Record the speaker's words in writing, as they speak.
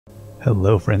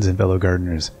Hello friends and fellow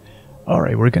gardeners.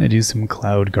 Alright, we're going to do some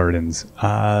cloud gardens.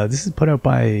 This is put out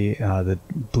by, I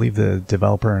believe the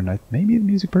developer and maybe the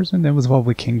music person that was involved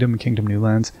with Kingdom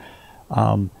Newlands.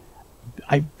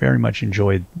 I very much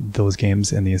enjoyed those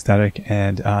games and the aesthetic,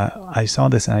 and I saw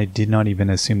this and I did not even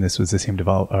assume this was the same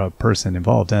person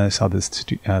involved, and I saw this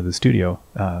the studio,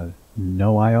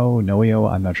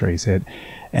 Noio, I'm not sure how you say it,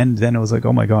 and then I was like,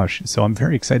 oh my gosh, so I'm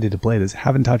very excited to play this.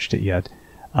 Haven't touched it yet.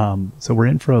 So we're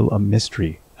in for a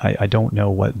mystery. I don't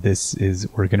know what this is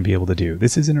we're going to be able to do.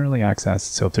 This is in early access,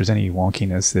 so if there's any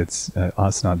wonkiness, it's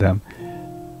us, not them.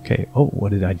 Okay, oh,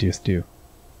 what did I just do?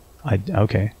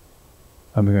 Okay.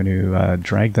 I'm going to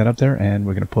drag that up there, and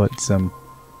we're going to put some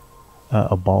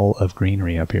a ball of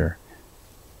greenery up here.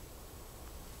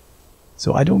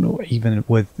 So I don't know, even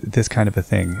with this kind of a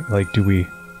thing, like, do we...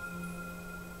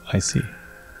 I see.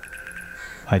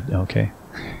 Okay.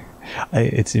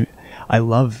 I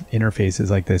love interfaces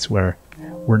like this where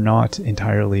we're not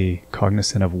entirely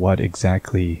cognizant of what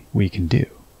exactly we can do.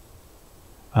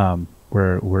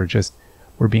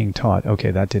 We're being taught,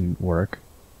 okay, that didn't work.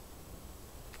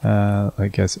 I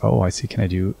guess, oh, I see, can I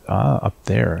do, up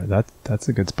there. That's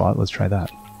a good spot. Let's try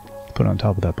that. Put it on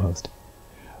top of that post.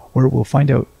 We'll find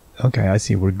out, okay, I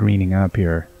see, we're greening up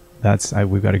here.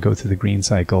 We've got to go through the green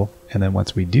cycle, and then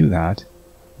once we do that,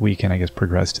 we can, I guess,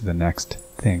 progress to the next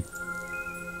thing.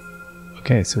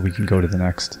 Okay, so we can go to the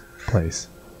next place.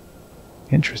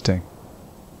 Interesting.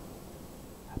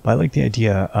 But I like the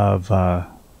idea of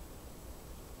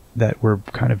that we're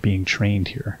kind of being trained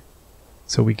here.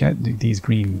 So we get these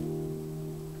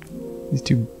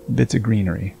two bits of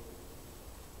greenery.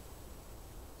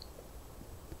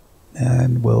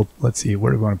 And let's see,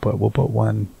 where do we want to put? We'll put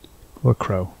one. Look,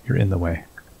 Crow, you're in the way.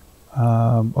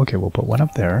 Okay, we'll put one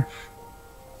up there.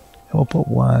 And we'll put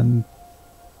one...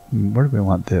 Where do we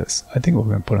want this? I think we're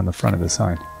going to put on the front of the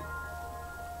sign.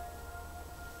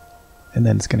 And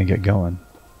then it's going to get going.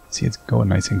 See, it's going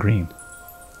nice and green.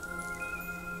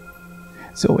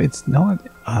 So it's not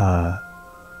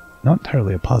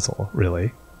entirely a puzzle,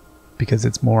 really, because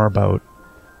it's more about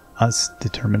us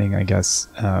determining, I guess,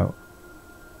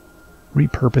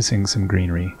 repurposing some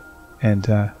greenery and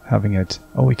having it...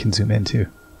 Oh, we can zoom in too.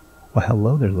 Well,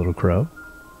 hello there, little crow.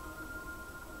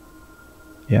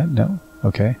 Yeah, no?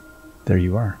 Okay, there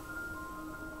you are.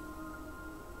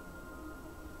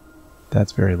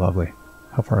 That's very lovely.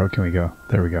 How far out can we go?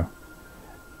 There we go.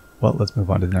 Well, let's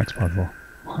move on to the next puzzle.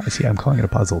 I see, I'm calling it a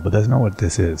puzzle, but that's not what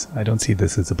this is. I don't see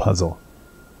this as a puzzle.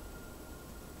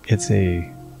 It's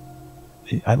a...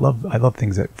 I love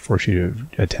things that force you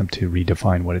to attempt to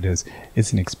redefine what it is.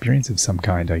 It's an experience of some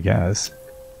kind, I guess.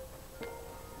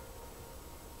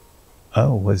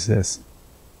 Oh, what's this?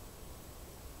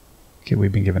 Okay,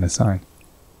 we've been given a sign.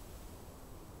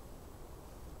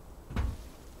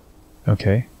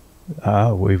 Okay.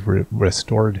 We've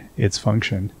restored its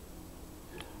function.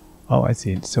 Oh, I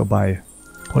see. So by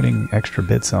putting extra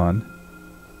bits on...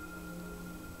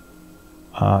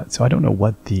 so I don't know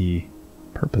what the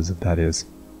purpose of that is.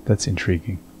 That's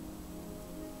intriguing.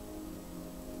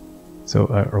 So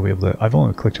are we able to... I've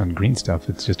only clicked on green stuff.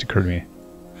 It's just occurred to me.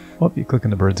 Well, if you click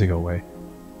on the birds, they go away.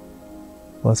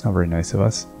 Well, that's not very nice of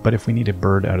us. But if we need a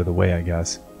bird out of the way, I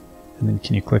guess. And then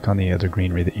can you click on the other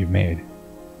greenery that you've made?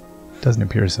 Doesn't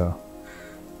appear so.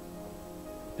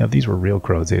 Now, if these were real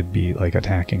crows, they'd be like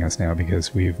attacking us now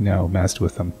because we've now messed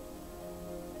with them.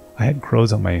 I had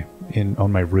crows on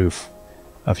my roof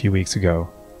a few weeks ago,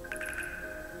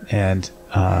 and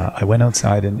I went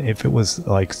outside, and if it was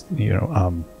like, you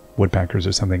know, woodpeckers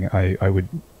or something, I would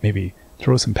maybe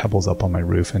throw some pebbles up on my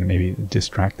roof and maybe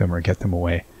distract them or get them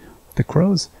away. The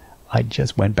crows, I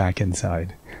just went back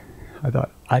inside. I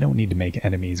thought, I don't need to make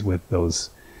enemies with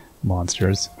those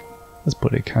monsters. Let's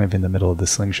put it kind of in the middle of the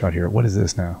slingshot here. What is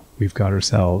this now? We've got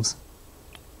ourselves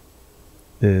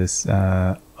this,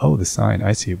 oh, the sign.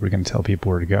 I see. We're going to tell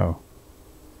people where to go.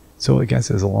 So I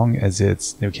guess as long as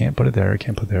it's, you can't put it there,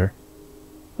 can't put it there.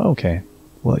 Okay.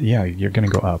 Well, yeah, you're going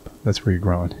to go up. That's where you're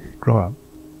growing. Grow up.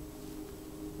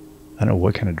 I don't know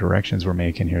what kind of directions we're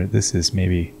making here. This is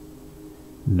maybe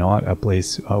not a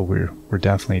place. Oh, we're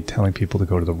definitely telling people to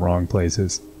go to the wrong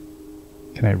places.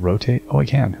 Can I rotate? Oh, I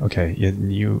can. Okay,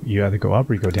 you either go up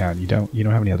or you go down. You don't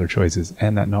have any other choices.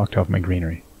 And that knocked off my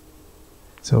greenery.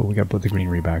 So we got to put the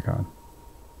greenery back on.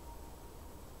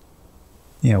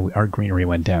 Yeah, our greenery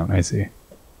went down. I see.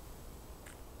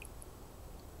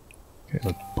 Okay,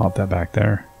 let's pop that back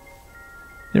there.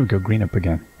 There we go. Green up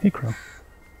again. Hey, crow.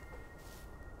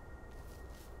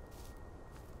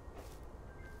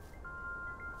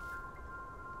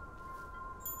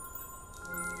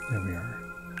 There we are.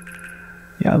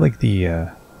 Yeah, I like the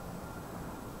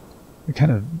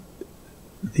kind of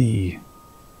the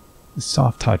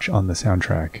soft touch on the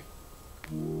soundtrack.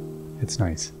 It's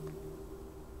nice.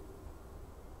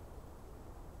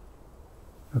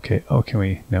 Okay, oh, can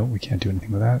we? No, we can't do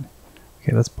anything with that.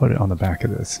 Okay, let's put it on the back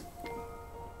of this.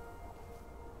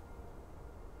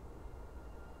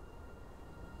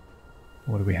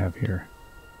 What do we have here?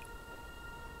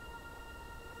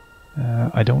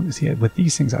 I don't see it. With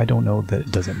these things, I don't know that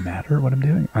it doesn't matter what I'm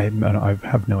doing. I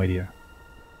have no idea.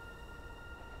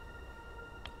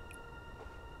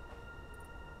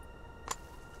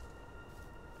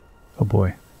 Oh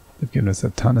boy, they've given us a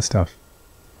ton of stuff.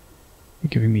 You're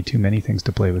giving me too many things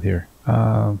to play with here.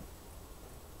 Well,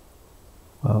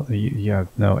 yeah,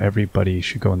 no, everybody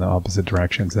should go in the opposite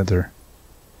directions. I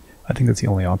think that's the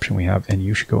only option we have, and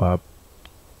you should go up.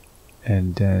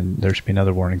 And then there should be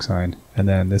another warning sign. And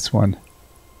then this one.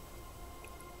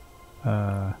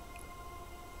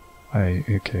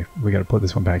 Okay, we gotta put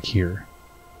this one back here.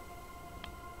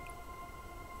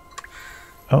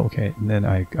 Oh, okay, and then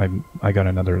I got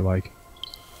another, like,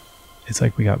 it's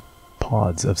like we got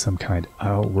pods of some kind.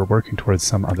 Oh, we're working towards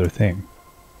some other thing.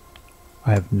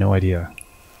 I have no idea.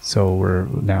 So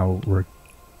we're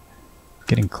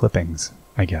getting clippings,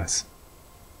 I guess.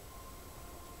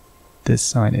 This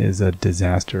sign is a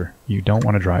disaster. You don't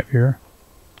want to drive here.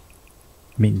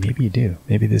 I mean, maybe you do.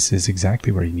 Maybe this is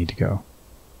exactly where you need to go.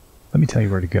 Let me tell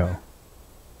you where to go.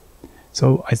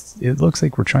 So it looks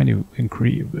like we're trying to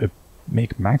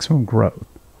make maximum growth,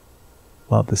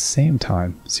 while at the same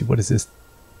time, see, what is this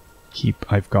heap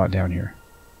I've got down here?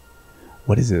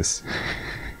 What is this?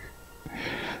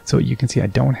 So you can see I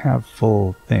don't have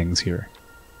full things here.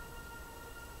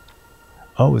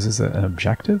 Oh, is this an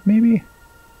objective maybe?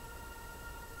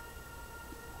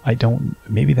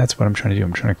 Maybe that's what I'm trying to do.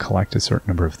 I'm trying to collect a certain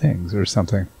number of things or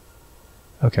something.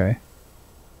 Okay.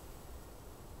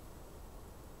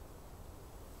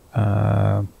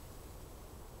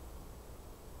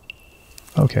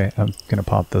 Okay, I'm gonna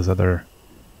pop those other...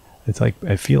 It's like,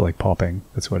 I feel like popping.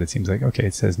 That's what it seems like. Okay,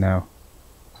 it says now.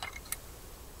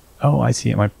 Oh, I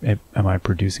see. Am I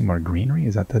producing more greenery?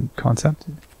 Is that the concept?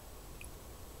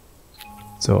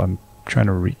 So I'm trying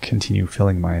to continue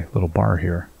filling my little bar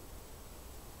here.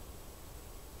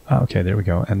 Okay, there we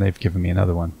go. And they've given me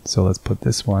another one. So let's put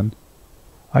this one.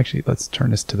 Actually, let's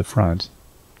turn this to the front.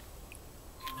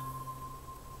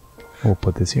 We'll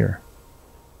put this here.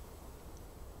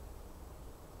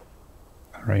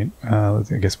 Alright, I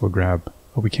guess we'll grab...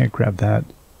 Oh, we can't grab that.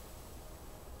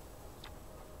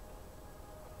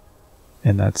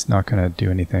 And that's not going to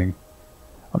do anything.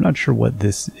 I'm not sure what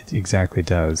this exactly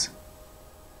does.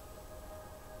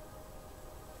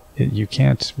 You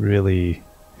can't really...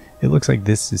 It looks like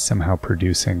this is somehow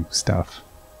producing stuff.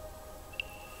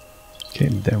 Okay,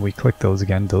 then we click those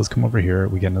again. Those come over here.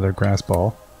 We get another grass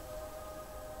ball.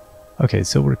 Okay,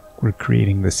 so we're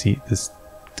creating this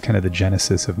kind of the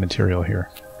genesis of material here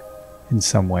in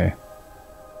some way.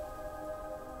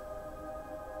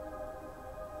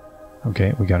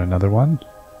 Okay, we got another one.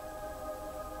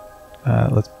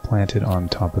 Let's plant it on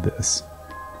top of this.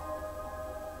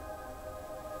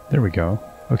 There we go.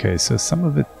 Okay, so some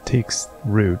of it takes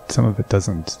root, some of it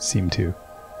doesn't seem to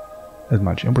as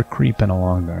much. And we're creeping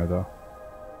along there, though.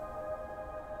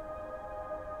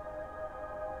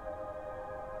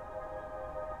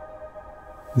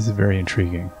 This is very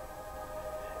intriguing.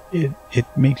 It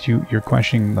makes you're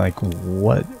questioning, like,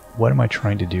 what am I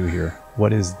trying to do here?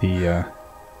 What is the,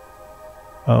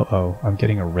 oh, I'm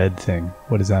getting a red thing.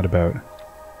 What is that about?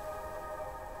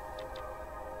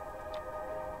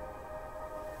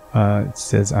 It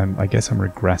says I guess I'm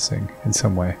regressing in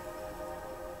some way.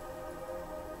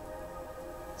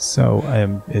 So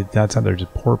that's either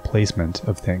just poor placement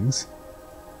of things.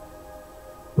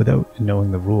 Without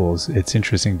knowing the rules, it's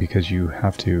interesting because you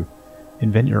have to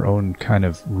invent your own kind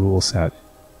of rule set.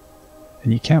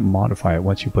 And you can't modify it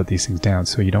once you put these things down,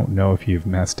 so you don't know if you've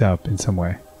messed up in some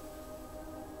way.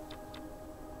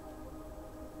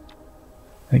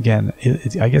 Again,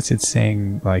 I guess it's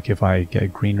saying, like, if I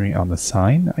get greenery on the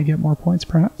sign, I get more points,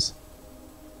 perhaps?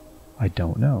 I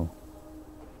don't know.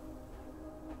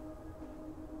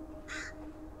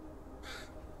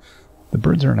 The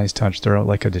birds are a nice touch. They're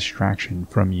like a distraction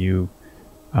from you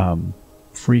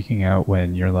freaking out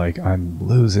when you're like, I'm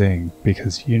losing,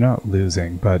 because you're not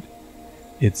losing, but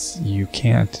you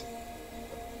can't,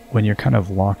 when you're kind of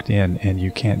locked in and you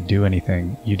can't do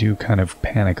anything, you do kind of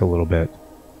panic a little bit.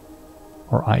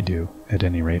 Or I do, at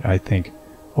any rate. I think,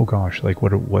 oh gosh, like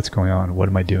what's going on? What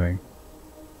am I doing?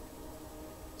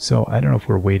 So I don't know if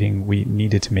we're waiting. We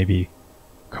needed to maybe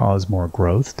cause more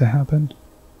growth to happen.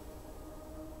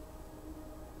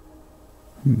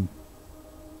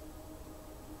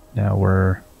 Now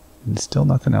we're still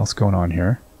nothing else going on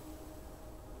here.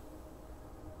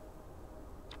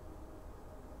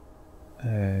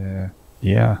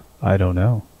 Yeah, I don't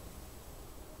know.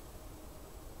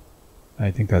 I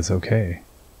think that's okay.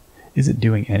 Is it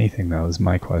doing anything though, is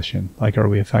my question. Like, are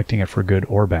we affecting it for good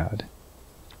or bad?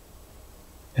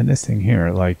 And this thing here,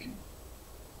 like,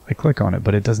 I click on it,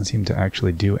 but it doesn't seem to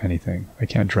actually do anything. I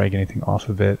can't drag anything off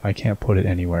of it. I can't put it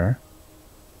anywhere.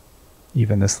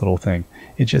 Even this little thing.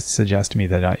 It just suggests to me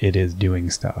that it is doing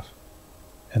stuff.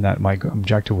 And that my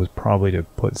objective was probably to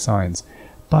put signs.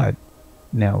 But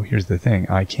now here's the thing.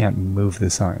 I can't move the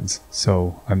signs.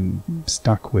 So I'm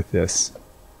stuck with this.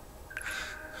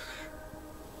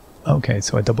 Okay,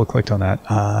 so I double clicked on that.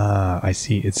 Ah, I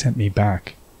see. It sent me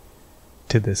back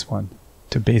to this one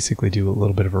to basically do a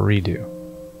little bit of a redo.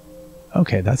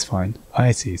 Okay, that's fine.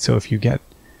 I see. So if you get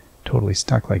totally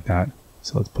stuck like that,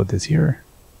 so let's put this here.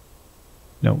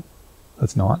 No,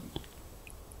 let's not.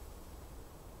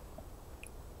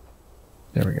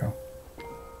 There we go.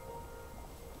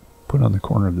 Put it on the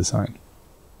corner of the sign.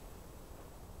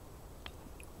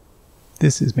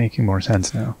 This is making more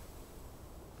sense now.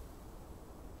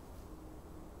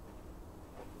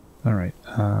 All right.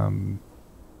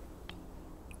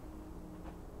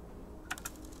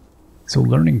 So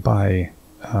learning by,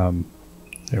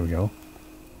 there we go,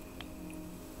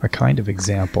 a kind of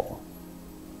example.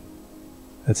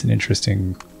 That's an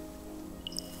interesting,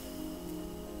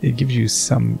 it gives you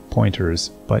some pointers,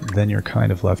 but then you're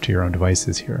kind of left to your own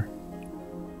devices here.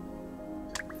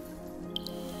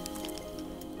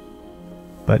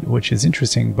 But which is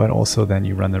interesting, but also then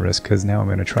you run the risk, because now I'm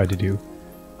going to try to do,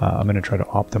 I'm going to try to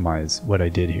optimize what I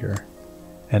did here.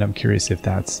 And I'm curious if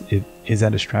that's, is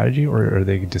that a strategy, or are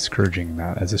they discouraging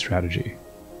that as a strategy?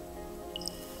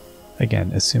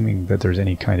 Again, assuming that there's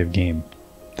any kind of game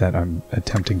that I'm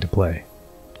attempting to play.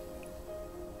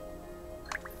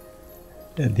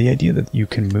 The idea that you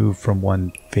can move from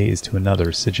one phase to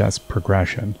another suggests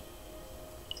progression.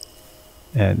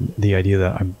 And the idea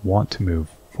that I want to move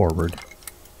forward.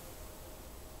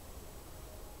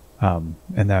 And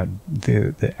that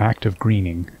the act of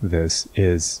greening this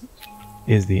is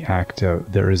the act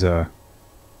of, there is a,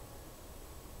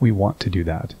 we want to do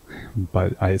that,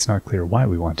 but it's not clear why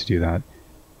we want to do that.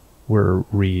 We're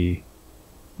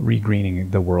re-greening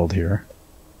the world here.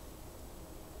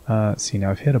 See,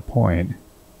 now I've hit a point,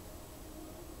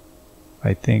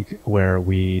 I think, where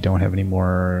we don't have any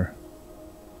more.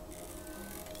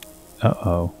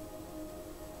 Uh-oh.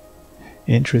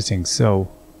 Interesting.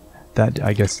 So that,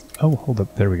 I guess, oh, hold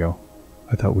up, there we go.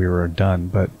 I thought we were done,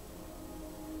 but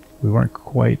we weren't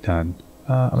quite done.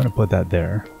 I'm going to put that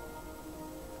there.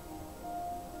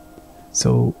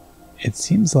 So it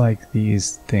seems like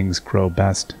these things grow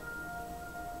best.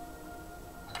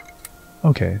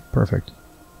 Okay, perfect.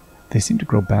 They seem to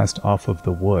grow best off of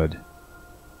the wood,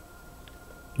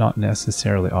 not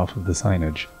necessarily off of the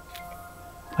signage.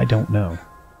 I don't know.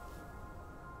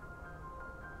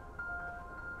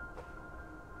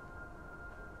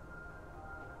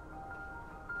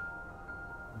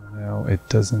 No, it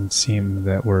doesn't seem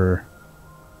that we're...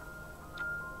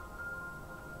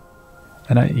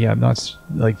 And I'm not,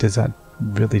 like, does that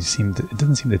really seem to, it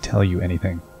doesn't seem to tell you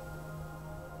anything.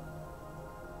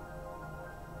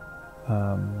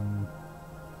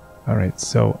 Alright,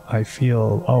 so I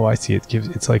feel, oh, I see,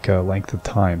 it's like a length of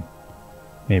time,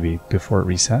 maybe, before it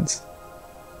resets.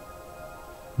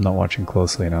 I'm not watching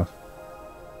closely enough.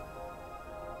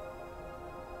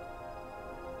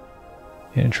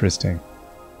 Interesting.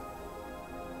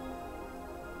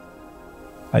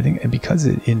 I think because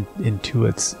it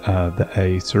intuits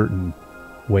a certain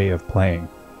way of playing,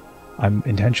 I'm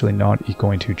intentionally not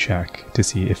going to check to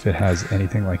see if it has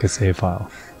anything like a save file.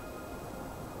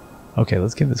 Okay,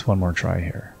 let's give this one more try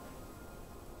here.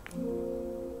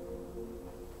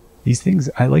 These things,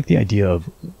 I like the idea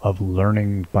of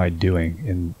learning by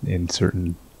doing in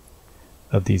certain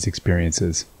of these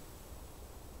experiences.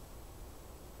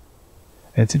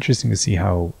 And it's interesting to see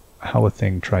how a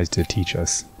thing tries to teach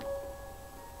us.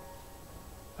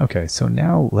 Okay, so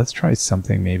now let's try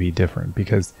something maybe different,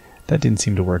 because that didn't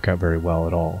seem to work out very well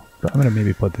at all. But I'm going to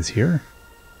maybe put this here.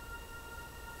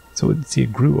 So see,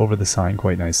 it grew over the sign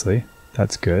quite nicely.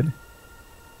 That's good.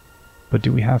 But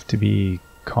do we have to be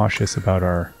cautious about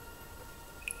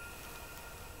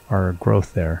our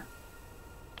growth there?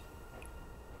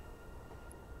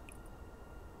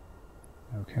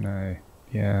 How can I...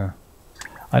 yeah.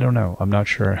 I don't know. I'm not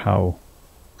sure how...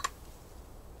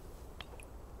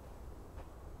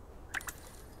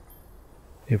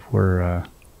 if we're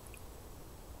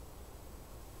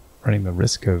running the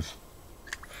risk of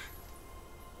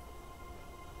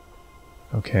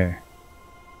Okay.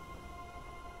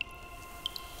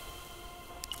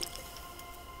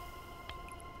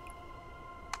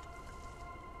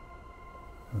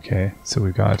 Okay, so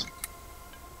we've got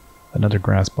another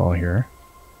grass ball here,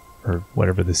 or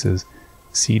whatever this is,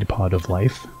 seed pod of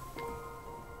life.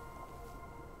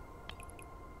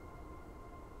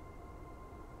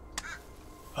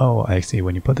 Oh, I see.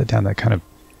 When you put that down, that kind of,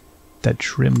 that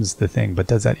trims the thing, but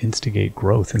does that instigate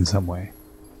growth in some way?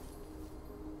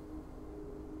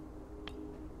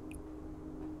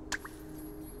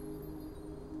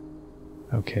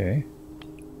 Okay.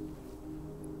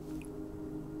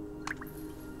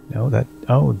 No, that,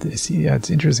 oh, see, yeah, it's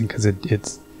interesting because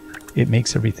it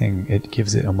makes everything, it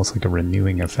gives it almost like a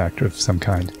renewing effect of some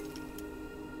kind.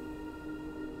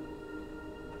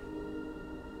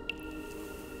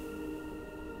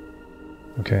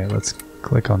 Okay, let's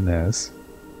click on this.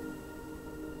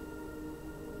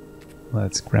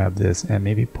 Let's grab this and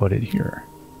maybe put it here.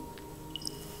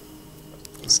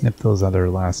 Snip those other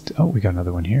last, oh, we got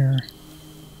another one here.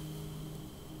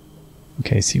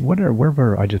 Okay, see,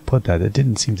 wherever I just put that, it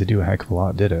didn't seem to do a heck of a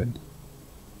lot, did it?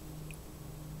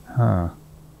 Huh.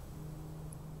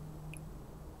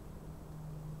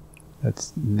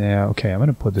 That's, nah, okay, I'm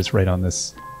gonna put this right on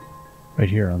this, right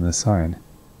here on this sign.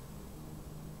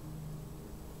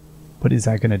 But is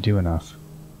that gonna do enough?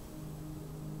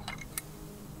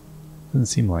 Doesn't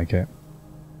seem like it.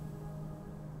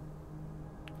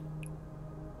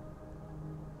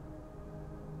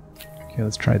 Okay,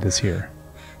 let's try this here.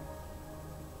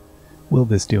 Will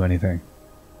this do anything?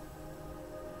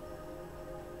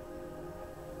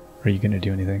 Are you going to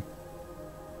do anything?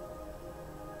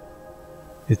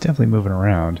 It's definitely moving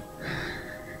around.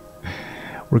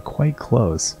 We're quite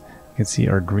close. You can see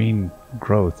our green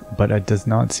growth, but it does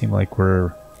not seem like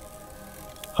we're...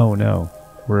 Oh no,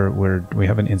 we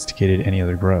haven't instigated any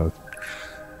other growth.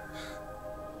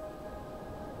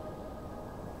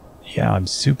 Yeah, I'm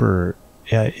super...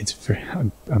 Yeah, it's very,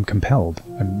 I'm compelled.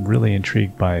 I'm really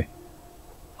intrigued by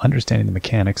understanding the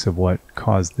mechanics of what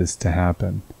caused this to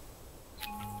happen.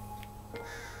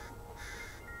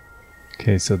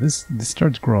 Okay, so this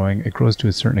starts growing. It grows to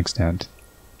a certain extent.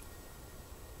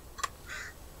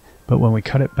 But when we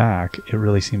cut it back, it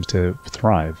really seems to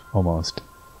thrive, almost.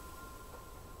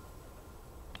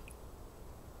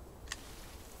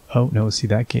 Oh, no, see,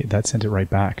 that sent it right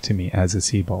back to me as a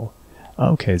seed ball.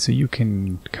 Okay, so you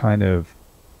can kind of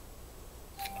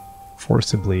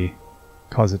forcibly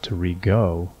cause it to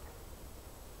re-go.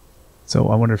 So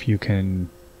I wonder if you can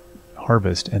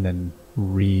harvest and then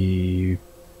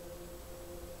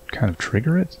kind of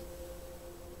trigger it?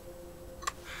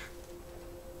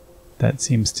 That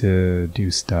seems to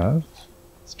do stuff.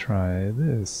 Let's try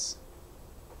this.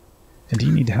 And do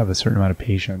you need to have a certain amount of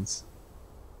patience?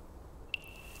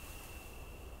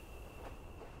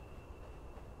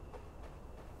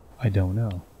 I don't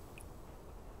know.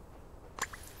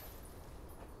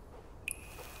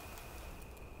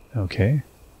 Okay.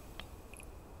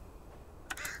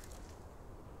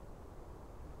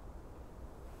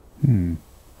 And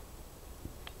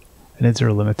is there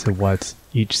a limit to what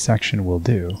each section will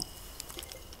do?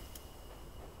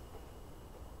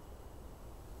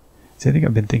 See, I think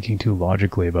I've been thinking too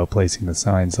logically about placing the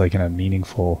signs like in a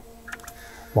meaningful,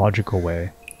 logical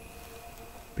way.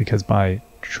 Because by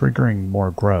triggering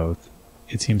more growth,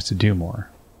 it seems to do more.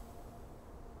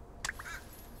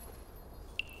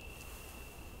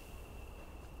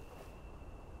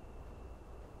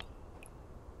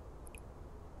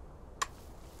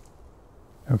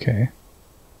 Okay.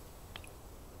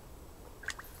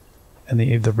 And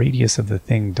the radius of the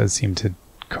thing does seem to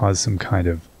cause some kind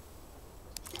of...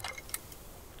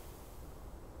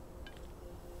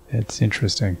 It's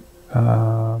interesting.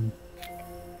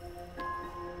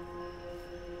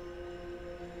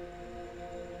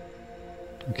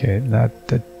 Okay,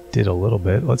 that did a little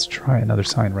bit. Let's try another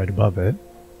sign right above it.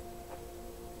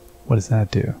 What does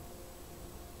that do?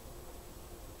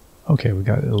 Okay, we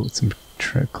got some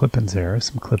clip-ins there,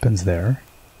 some clip-ins there.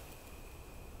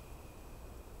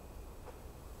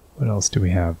 What else do we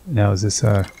have? Now is this,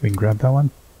 we can grab that one?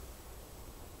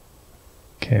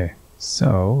 Okay,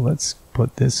 so let's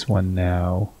put this one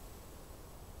now.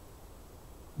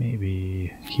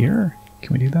 Maybe here?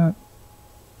 Can we do that?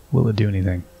 Will it do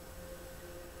anything?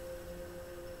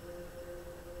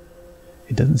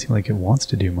 It doesn't seem like it wants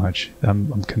to do much.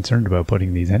 I'm concerned about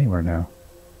putting these anywhere now.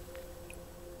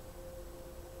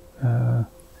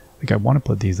 Like I want to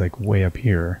put these like way up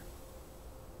here.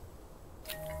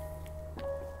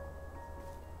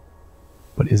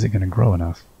 But is it going to grow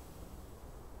enough?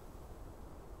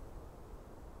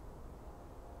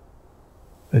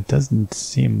 It doesn't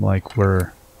seem like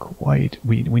we're quite...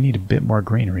 We need a bit more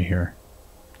greenery here.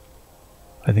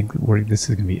 I think this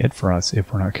is going to be it for us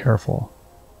if we're not careful.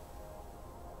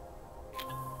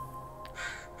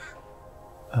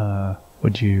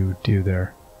 What'd you do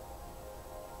there?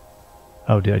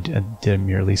 Oh, did I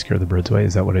merely scare the birds away?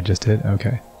 Is that what I just did?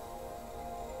 Okay.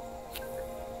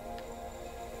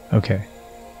 Okay.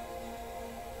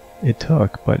 It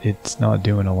took, but it's not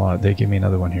doing a lot. They give me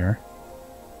another one here.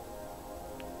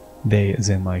 They, as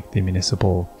in like the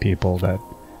municipal people that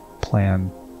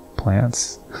plan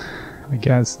plants, I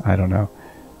guess. I don't know.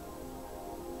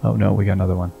 Oh no, we got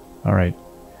another one. Alright.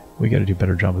 We gotta do a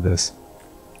better job of this.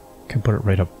 Can put it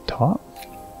right up top.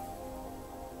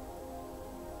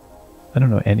 I don't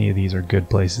know any of these are good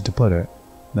places to put it.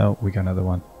 No, we got another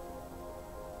one.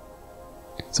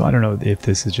 So I don't know if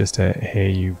this is just a,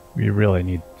 hey, you really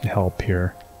need help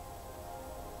here.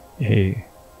 Hey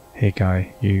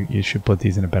guy, you should put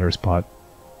these in a better spot.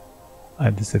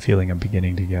 This is the feeling I'm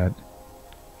beginning to get.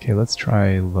 Okay, let's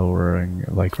try lowering,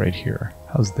 like right here.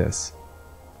 How's this?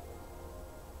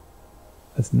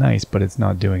 That's nice, but it's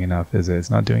not doing enough, is it? It's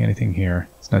not doing anything here.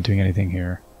 It's not doing anything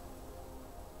here.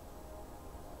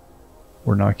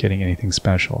 We're not getting anything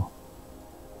special.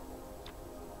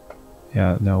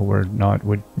 Yeah, no, we're not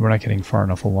getting far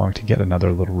enough along to get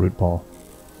another little root ball.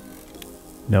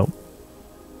 Nope.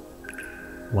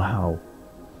 Wow.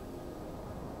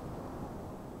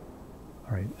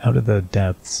 Alright, out of the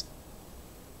depths.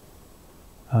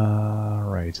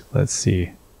 Alright, let's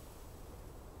see.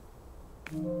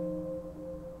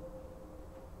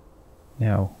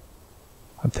 Now,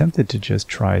 I'm tempted to just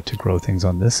try to grow things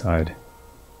on this side.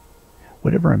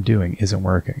 Whatever I'm doing isn't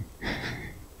working.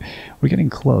 We're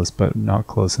getting close, but not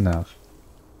close enough.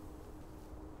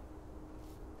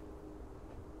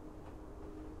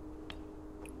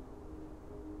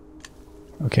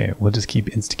 Okay, we'll just keep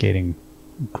instigating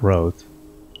growth.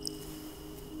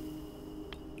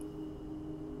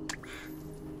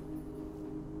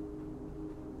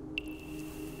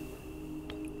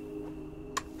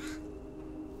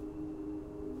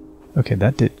 Okay,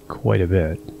 that did quite a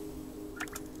bit.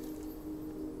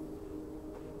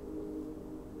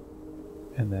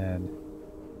 And then...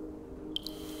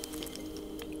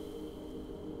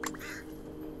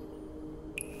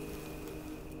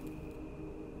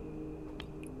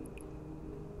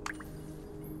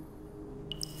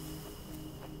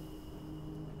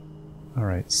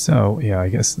 Alright, so, yeah, I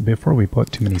guess before we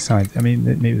put too many signs, I mean,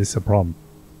 maybe this is a problem,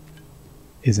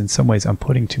 is in some ways I'm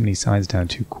putting too many signs down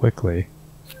too quickly.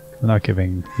 I'm not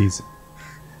giving these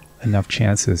enough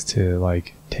chances to,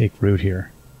 like, take root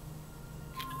here.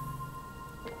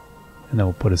 And then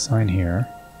we'll put a sign here,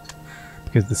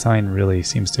 because the sign really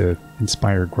seems to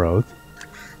inspire growth.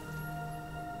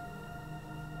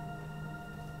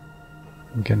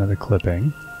 We'll get another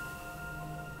clipping.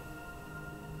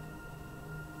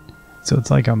 So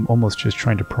it's like I'm almost just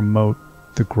trying to promote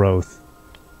the growth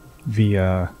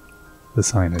via the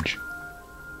signage.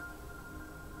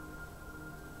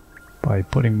 By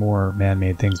putting more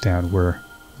man-made things down, we're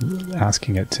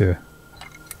asking it to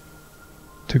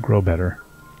grow better.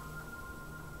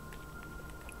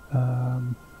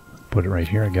 Put it right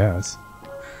here, I guess.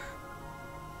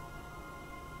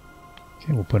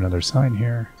 Okay, we'll put another sign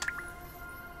here.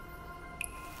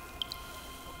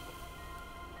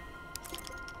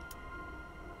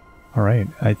 Alright,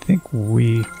 I think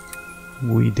we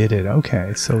did it.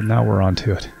 Okay, so now we're on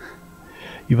to it.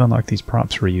 You've unlocked these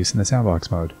props for use in the sandbox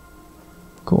mode.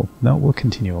 Cool. Now we'll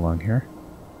continue along here.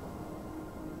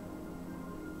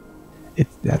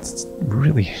 That's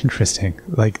really interesting.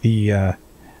 Like the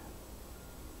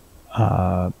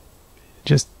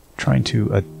just trying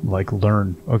to like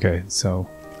learn. Okay, so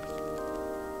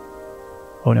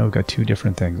oh no, we've got two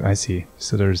different things. I see.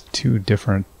 So there's two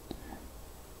different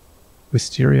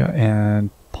wisteria and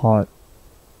pot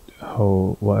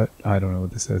ho what? I don't know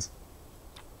what this is.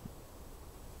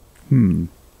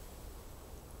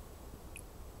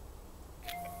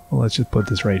 Well, let's just put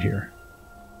this right here.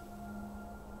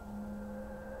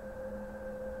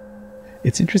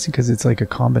 It's interesting because it's like a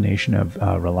combination of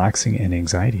relaxing and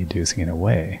anxiety-inducing in a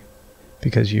way,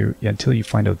 because until you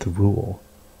find out the rule.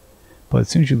 But as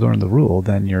soon as you learn the rule,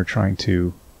 then you're trying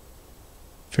to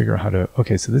figure out how to...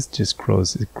 Okay, so this just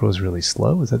grows. It grows really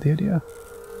slow. Is that the idea?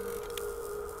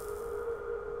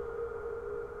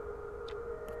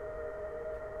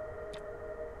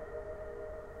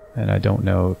 And I don't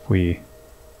know if we...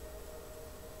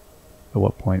 At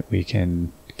what point we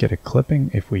can get a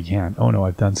clipping, if we can. Oh no,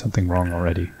 I've done something wrong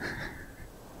already.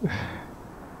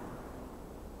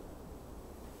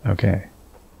 Okay.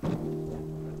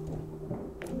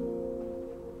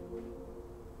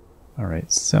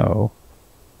 Alright, so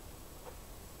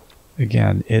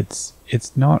again, it's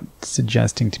not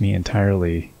suggesting to me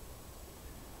entirely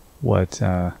what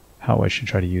how I should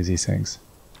try to use these things.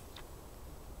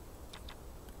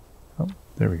 Oh,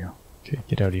 there we go. Okay,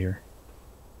 get out of here.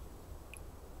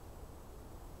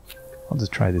 I'll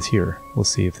just try this here. We'll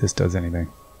see if this does anything.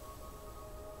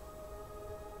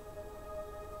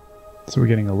 So we're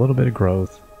getting a little bit of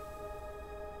growth.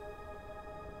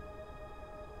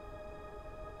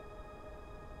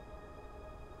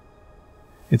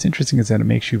 It's interesting is that it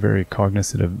makes you very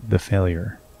cognizant of the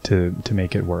failure to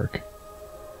make it work.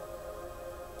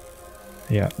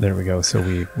 Yeah, there we go. So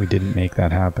we didn't make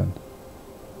that happen.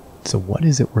 So what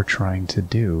is it we're trying to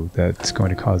do that's going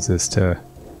to cause this to...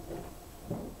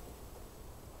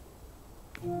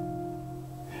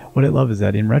 What I love is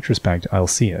that in retrospect, I'll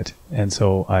see it. And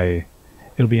so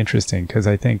it'll be interesting because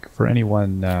I think for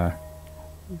anyone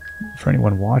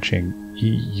watching,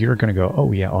 you're going to go,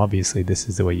 oh yeah, obviously this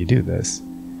is the way you do this.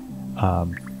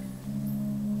 And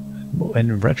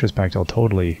in retrospect, I'll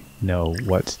totally know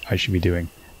what I should be doing.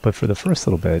 But for the first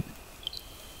little bit,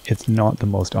 it's not the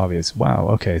most obvious. Wow,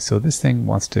 okay, so this thing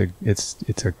wants to, it's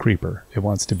a creeper. It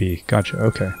wants to be, gotcha,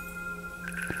 okay.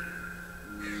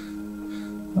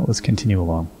 Well, let's continue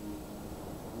along.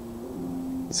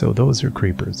 So those are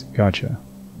creepers, gotcha.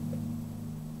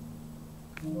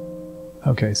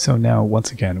 Okay, so now,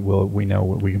 once again, we know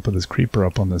we can put this creeper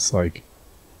up on this, like,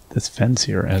 this fence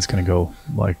here, and it's gonna go,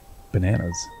 like,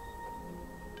 bananas.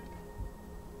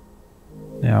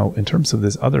 Now, in terms of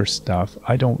this other stuff,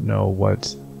 I don't know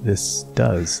what this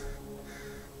does.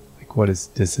 Like, does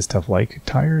this stuff like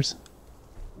tires?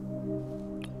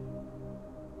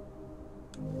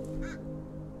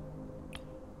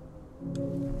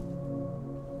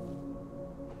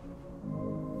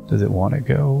 Does it want to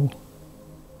go?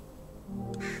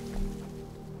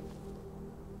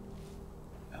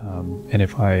 And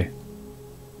if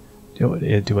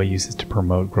do I use this to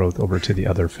promote growth over to the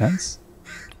other fence?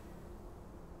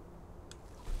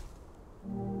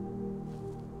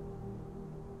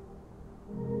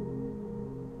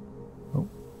 Oh,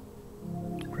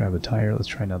 grab a tire. Let's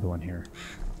try another one here.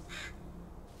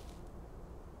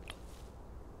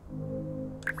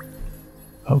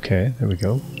 Okay, there we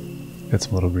go. Got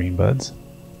some little green buds.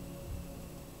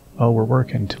 Oh, we're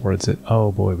working towards it.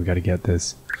 Oh boy, we got to get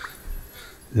this.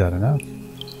 Is that enough?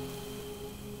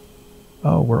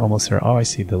 Oh, we're almost there. Oh, I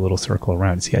see the little circle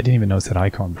around. See, I didn't even notice that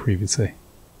icon previously.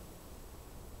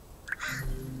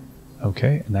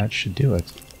 Okay, and that should do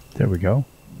it. There we go.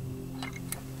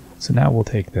 So now we'll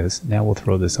take this. Now we'll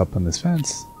throw this up on this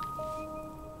fence.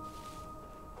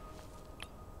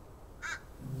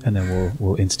 And then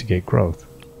we'll instigate growth.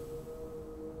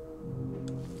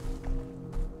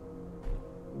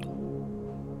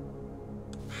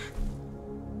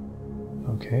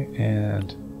 Okay,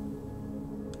 and...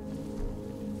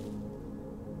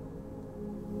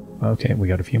 Okay, we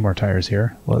got a few more tires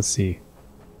here. Let's see.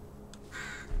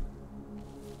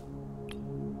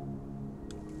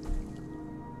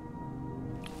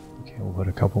 Okay, we'll put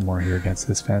a couple more here against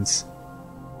this fence.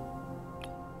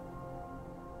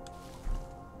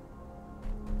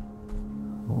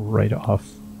 Right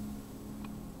off.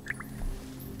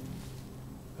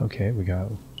 Okay, we got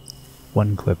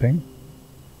one clipping.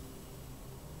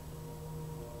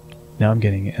 Now I'm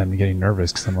getting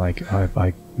nervous because I'm like, oh, have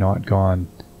I not gone?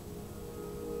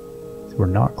 We're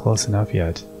not close enough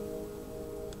yet.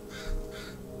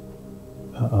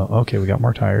 Okay, we got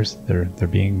more tires. They're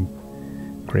being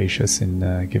gracious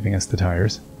in giving us the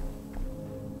tires.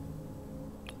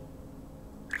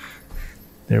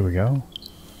 There we go.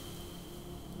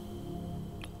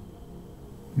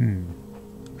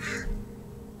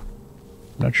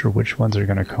 Not sure which ones are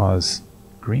going to cause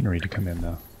greenery to come in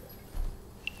though.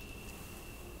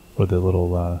 Or the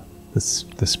little the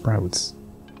sprouts.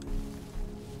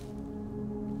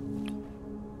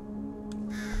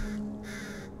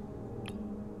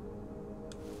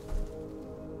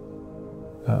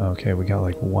 Okay, we got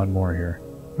like one more here.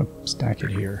 Oh, stack it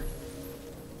here.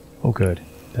 Oh good,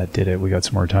 that did it. We got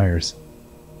some more tires.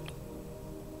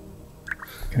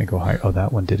 Can I go higher? Oh,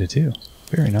 that one did it too.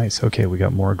 Very nice. Okay, we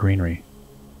got more greenery.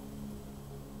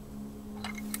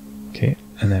 Okay,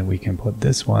 and then we can put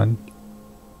this one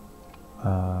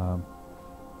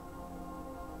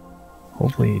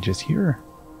hopefully just here.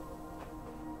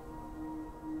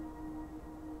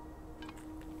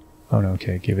 Oh no,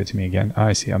 okay, give it to me again.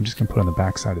 I see, I'm just gonna put it on the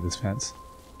back side of this fence.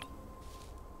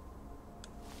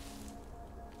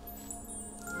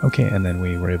 Okay, and then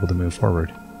we were able to move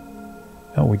forward.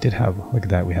 Oh, we did have, look at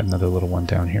that, we had another little one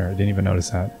down here. I didn't even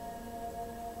notice that.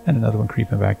 And another one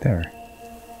creeping back there.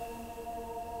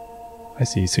 I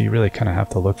see, so you really kind of have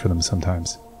to look for them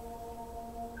sometimes.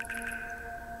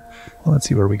 Well, let's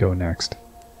see where we go next.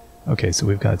 Okay, so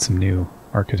we've got some new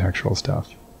architectural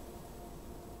stuff.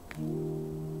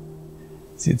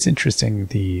 See, it's interesting,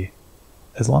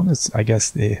 as long as, I guess,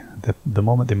 the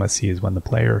moment they must see is when the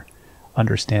player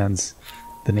understands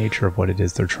the nature of what it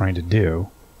is they're trying to do,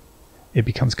 it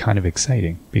becomes kind of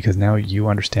exciting, because now you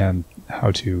understand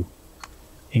how to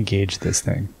engage this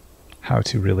thing, how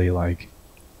to really, like,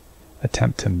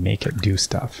 attempt to make it do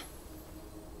stuff.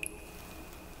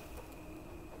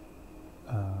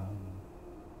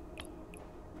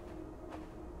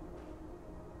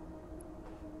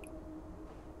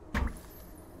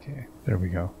 Okay, there we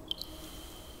go.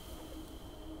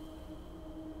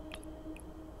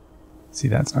 See,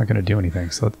 that's not going to do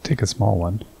anything, so let's take a small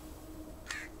one.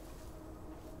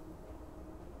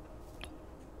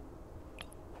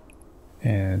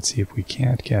 And see if we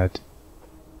can't get...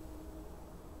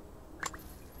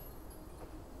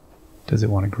 Does it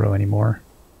want to grow anymore?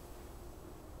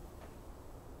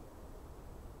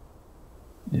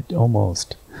 It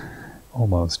almost.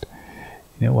 Almost.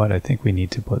 You know what? I think we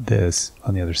need to put this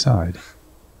on the other side.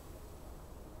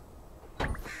 I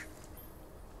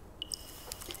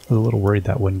was a little worried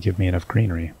that wouldn't give me enough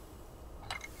greenery.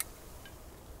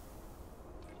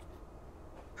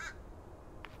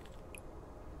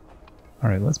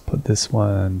 Alright, let's put this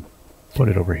one, put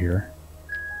it over here.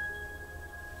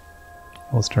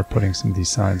 We'll start putting some of these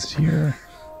signs here.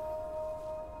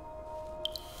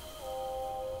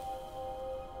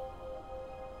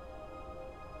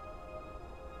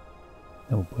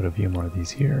 Then we'll put a few more of these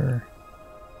here.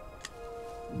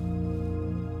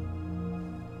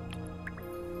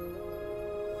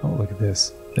 Oh, look at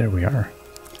this. There we are.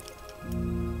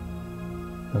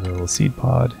 Another little seed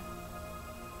pod.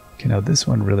 Okay, now this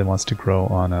one really wants to grow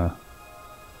on a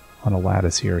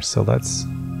lattice here, so let's...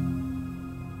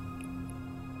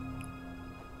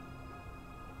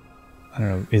 I don't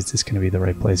know, is this going to be the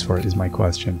right place for it, is my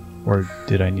question. Or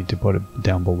did I need to put it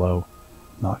down below?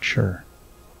 Not sure.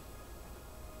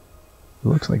 It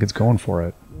looks like it's going for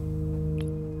it.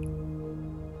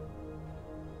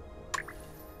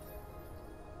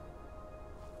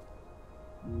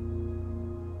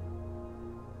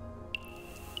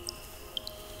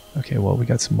 Okay, well, we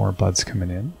got some more buds coming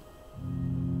in.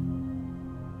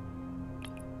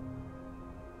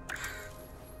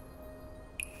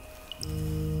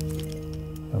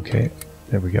 Okay,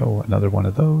 there we go, another one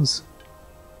of those.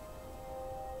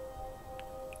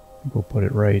 We'll put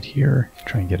it right here,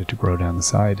 try and get it to grow down the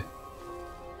side.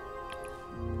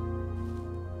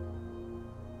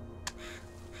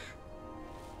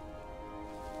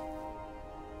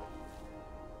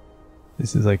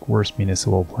 This is like worst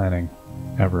municipal planning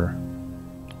ever.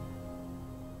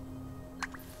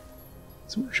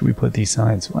 So where should we put these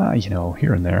signs? Well, you know,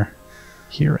 here and there.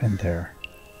 Here and there.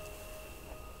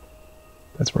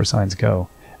 That's where signs go.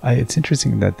 It's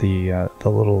interesting that the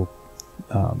little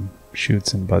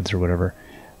shoots and buds or whatever,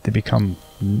 they become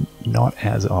not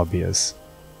as obvious.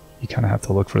 You kind of have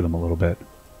to look for them a little bit.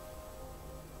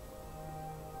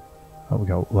 Oh, we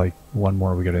got like one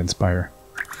more we got to inspire.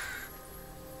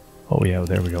 Oh yeah,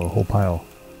 there we go, a whole pile.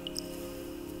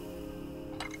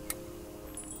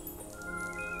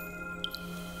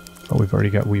 Oh,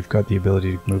 we've got the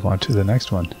ability to move on to the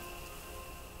next one.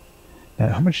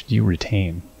 Now, how much do you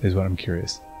retain, is what I'm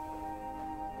curious.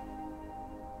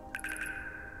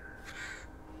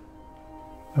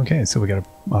 Okay, so we got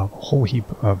a whole heap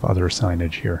of other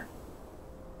signage here.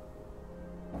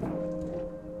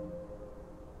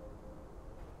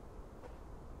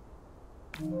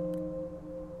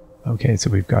 Okay, so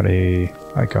we've got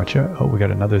I gotcha. Oh, we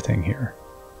got another thing here.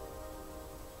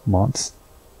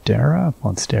 Monstera?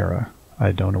 Monstera.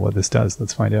 I don't know what this does.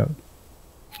 Let's find out.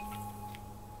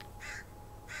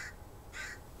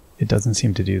 It doesn't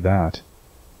seem to do that.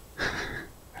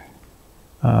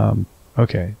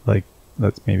 Okay, like,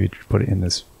 let's maybe put it in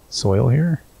this soil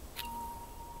here.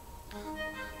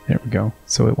 There we go.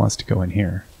 So it wants to go in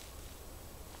here.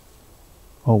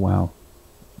 Oh, wow.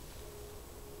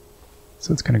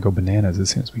 So it's going to go bananas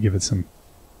as soon as we give it some...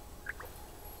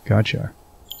 Gotcha.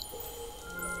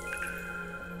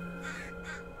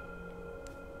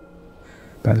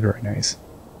 That's very nice.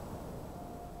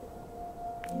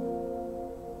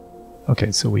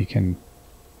 Okay, so we can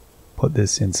put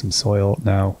this in some soil.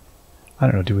 Now, I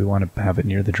don't know, do we want to have it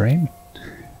near the drain?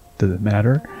 Does it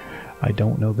matter? I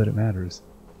don't know that it matters.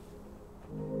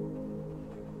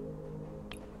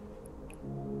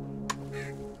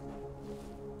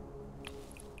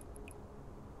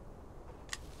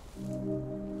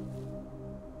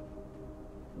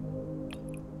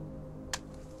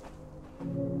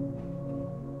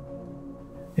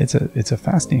 It's a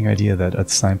fascinating idea that a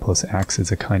signpost acts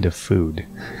as a kind of food.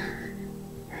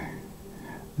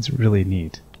 It's really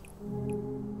neat.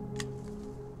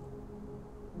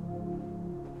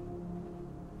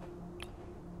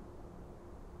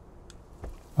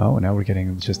 Oh, now we're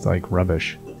getting just like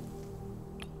rubbish.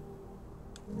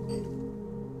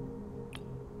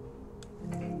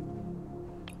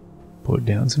 Put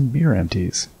down some beer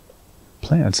empties.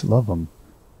 Plants love them.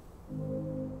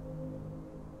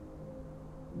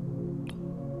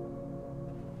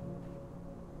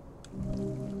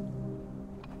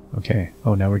 Okay.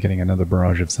 Oh, now we're getting another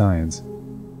barrage of signs.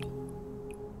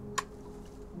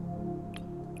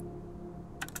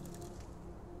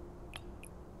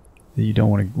 You don't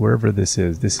want to... Wherever this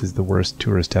is the worst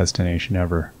tourist destination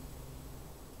ever.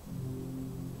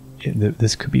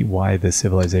 This could be why this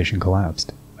civilization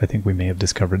collapsed. I think we may have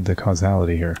discovered the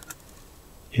causality here.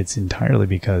 It's entirely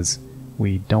because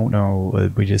we don't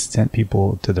know... we just sent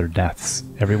people to their deaths.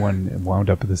 Everyone wound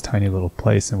up at this tiny little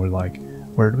place and we're like,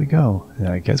 where do we go? And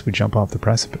I guess we jump off the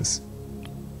precipice.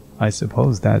 I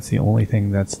suppose that's the only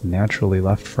thing that's naturally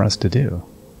left for us to do.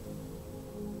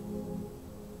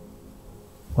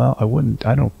 Well, I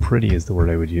don't know, pretty is the word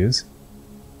I would use.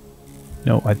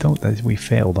 No, I don't, we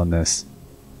failed on this.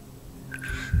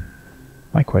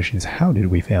 My question is, how did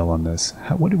we fail on this?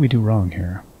 What did we do wrong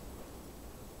here?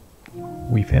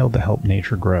 We failed to help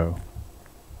nature grow.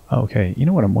 Okay, you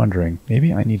know what I'm wondering?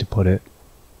 Maybe I need to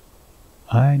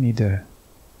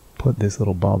put this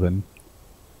little bobbin.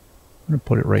 I'm going to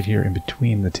put it right here in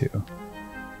between the two.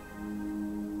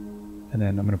 And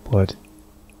then I'm going to put...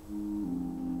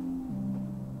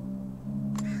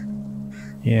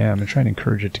 Yeah, I'm going to try and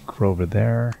encourage it to grow over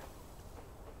there.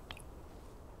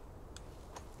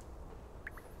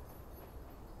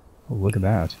 Oh, look at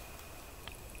that.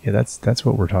 Yeah, that's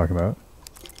what we're talking about.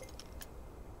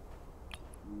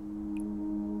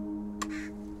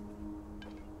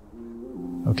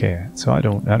 Okay, so I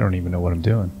don't even know what I'm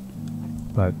doing.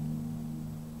 But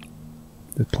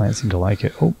the plants seem to like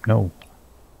it. Oh, no.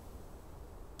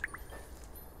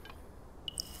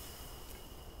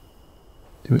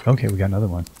 Okay, we got another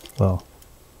one. Well.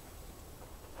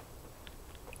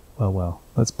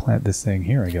 Let's plant this thing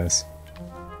here, I guess.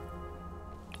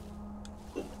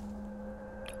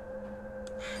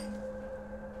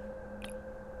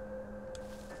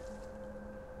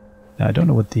 Now, I don't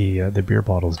know what the beer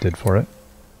bottles did for it.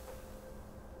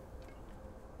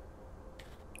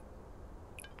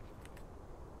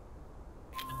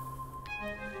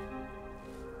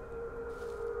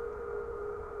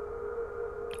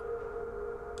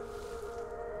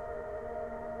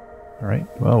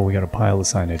 Alright, well, we got a pile of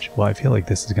signage. Well, I feel like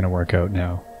this is going to work out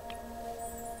now.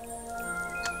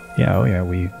 Yeah, oh yeah,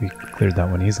 we cleared that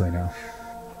one easily now.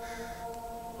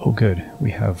 Oh good,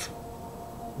 we have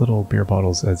little beer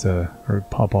bottles or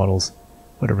pop bottles,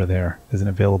 whatever they are, as an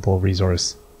available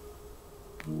resource.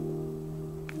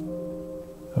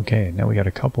 Okay, now we got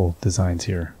a couple designs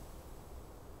here.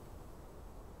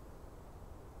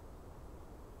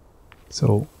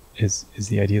 So, is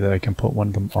the idea that I can put one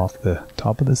of them off the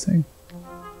top of this thing?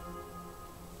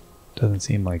 Doesn't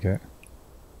seem like it.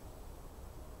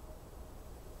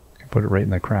 Can put it right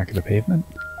in the crack of the pavement?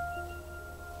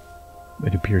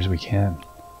 It appears we can.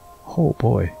 Oh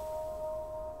boy.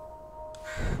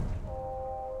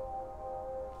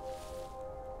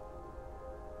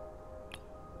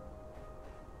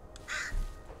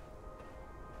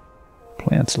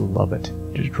 Plants love it.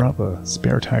 Just drop a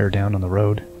spare tire down on the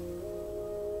road.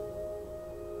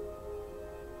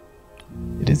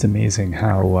 It is amazing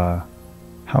how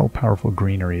powerful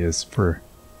greenery is for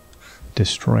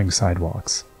destroying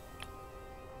sidewalks.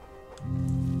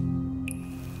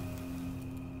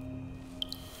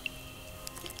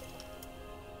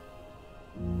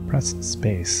 Press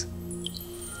space.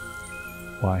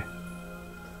 Why?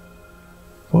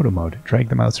 Photo mode. Drag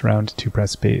the mouse around to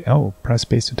press space. Oh, press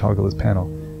space to toggle this panel.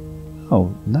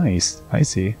 Oh, nice. I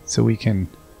see. So we can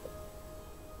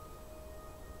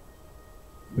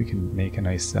make a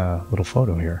nice little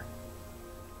photo here.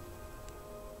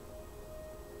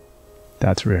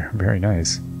 That's very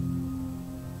nice.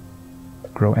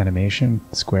 Grow animation,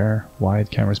 square,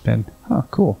 wide, camera spin. Huh,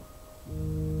 cool.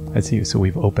 I see. So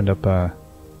we've opened up,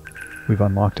 we've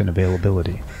unlocked an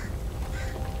availability.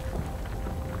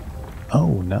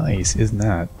 Oh, nice. Isn't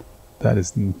that?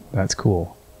 That's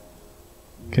cool.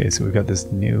 Okay, so we've got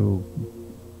this new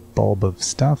bulb of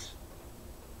stuff.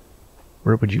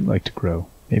 Where would you like to grow?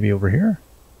 Maybe over here?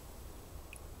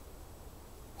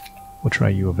 We'll try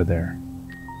you over there.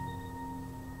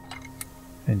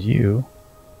 And you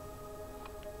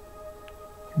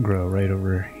grow right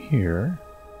over here.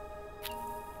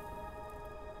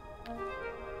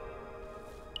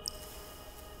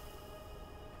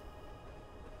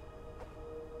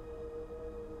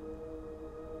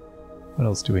 What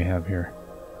else do we have here?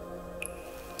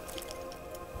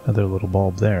 Another little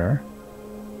bulb there.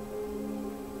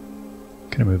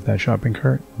 Can I move that shopping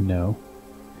cart? No.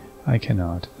 I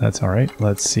cannot. That's alright.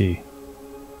 Let's see.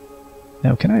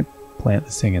 Now, can I plant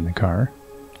this thing in the car?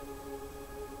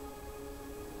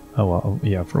 Oh, well,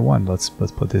 yeah, for one, let's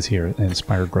put this here and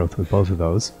inspire growth with both of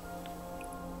those.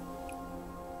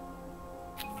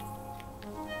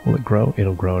 Will it grow?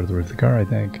 It'll grow out of the roof of the car, I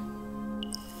think.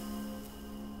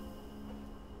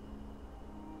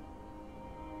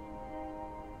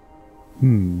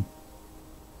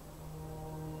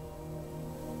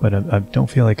 But I don't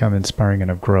feel like I'm inspiring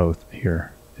enough growth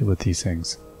here with these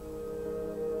things.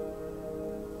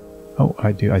 Oh,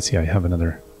 I do. I see. I have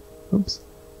another. Oops.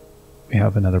 We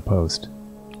have another post.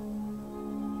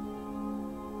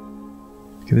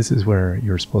 Okay, this is where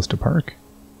you're supposed to park.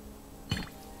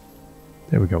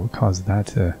 There we go. What caused that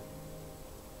to...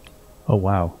 Oh,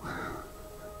 wow.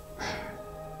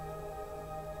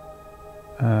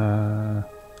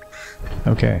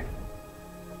 Okay.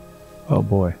 Oh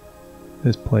boy.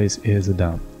 This place is a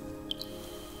dump.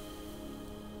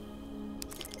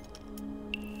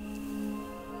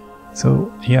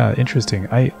 So, yeah, interesting.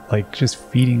 I like just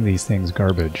feeding these things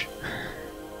garbage.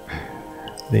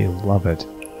 They love it.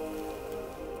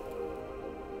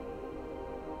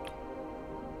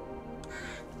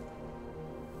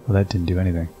 Well, that didn't do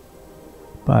anything.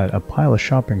 But a pile of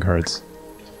shopping carts.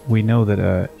 We know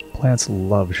that plants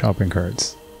love shopping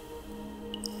carts.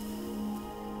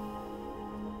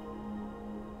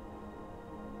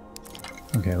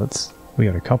 Okay, we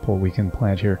got a couple we can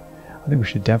plant here. I think we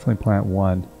should definitely plant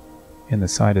one in the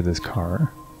side of this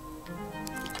car.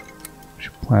 We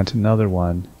should plant another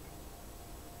one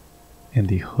in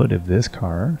the hood of this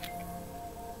car.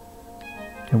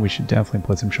 And we should definitely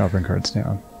put some shopping carts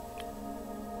down.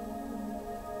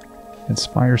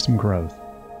 Inspire some growth.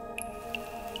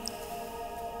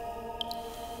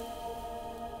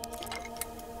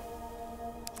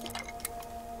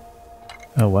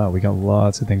 Oh wow, we got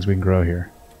lots of things we can grow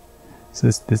here. So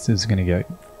this is going to get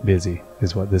busy,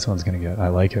 is what this one's going to get. I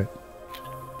like it.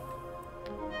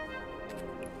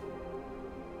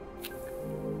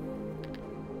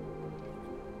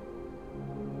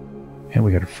 And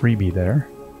we got a freebie there.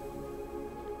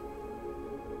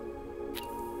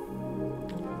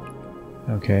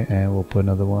 Okay, and we'll put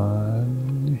another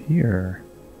one here.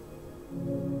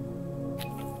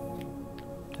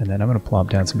 And then I'm going to plop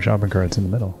down some shopping carts in the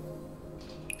middle.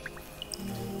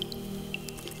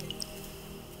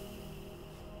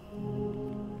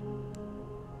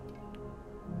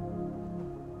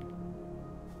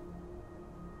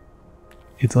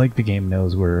 It's like the game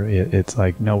knows where it's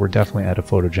like, no, we're definitely at a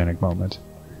photogenic moment.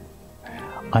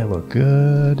 I look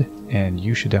good, and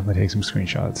you should definitely take some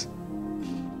screenshots.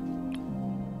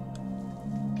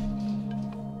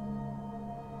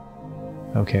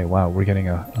 Okay, wow, we're getting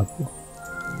a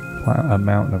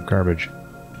mountain of garbage.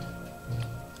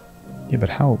 Yeah, but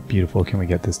how beautiful can we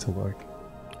get this to look?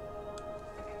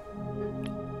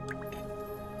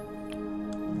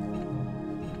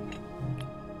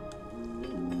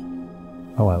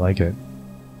 Oh, I like it.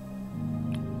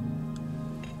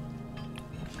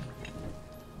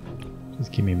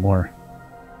 Just give me more.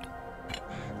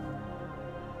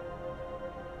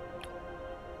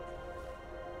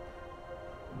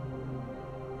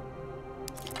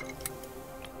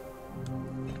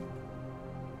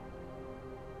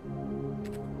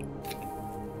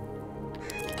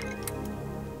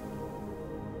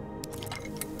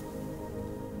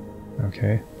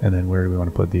 Okay, and then where do we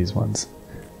want to put these ones?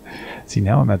 See,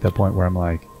 now I'm at that point where I'm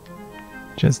like,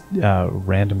 just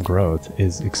random growth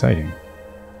is exciting.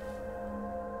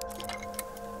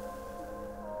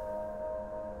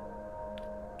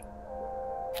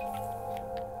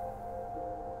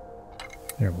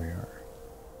 There we are.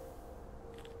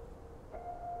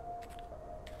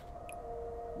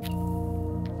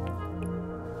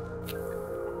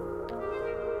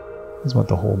 I just want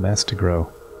the whole mess to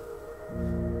grow.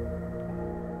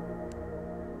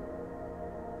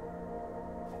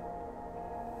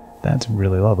 That's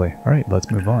really lovely. Alright, let's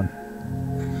move on.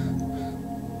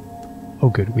 Oh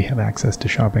good, we have access to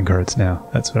shopping carts now.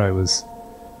 That's what I was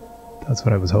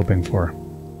hoping for.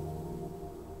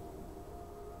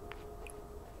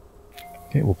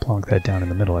 Okay, we'll plonk that down in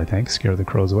the middle, I think. Scare the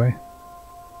crows away.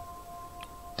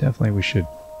 Definitely we should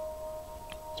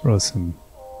throw some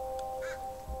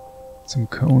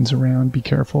cones around. Be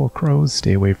careful, crows.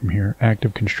 Stay away from here.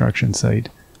 Active construction site.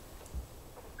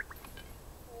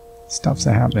 Stuff's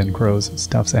a-happening, crows.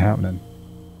 Stuff's a-happening.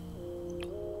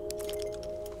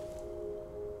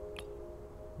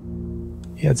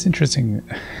 Yeah, it's interesting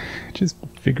just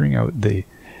figuring out the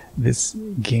this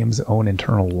game's own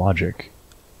internal logic.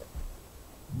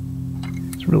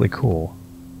 It's really cool.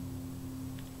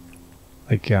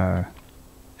 Like, and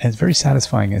it's very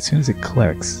satisfying as soon as it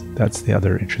clicks. That's the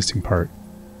other interesting part.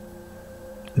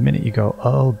 The minute you go,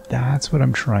 oh, that's what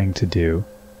I'm trying to do,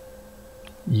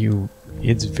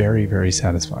 it's very, very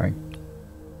satisfying.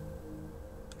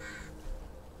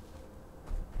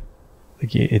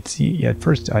 Like, at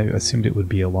first I assumed it would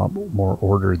be a lot more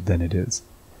ordered than it is.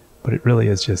 But it really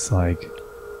is just like,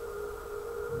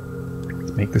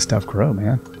 let's make the stuff grow,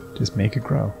 man. Just make it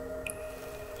grow.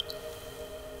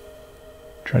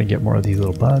 Try to get more of these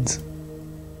little buds.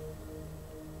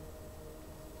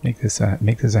 Make this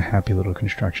a happy little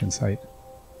construction site.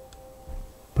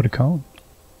 Put a cone.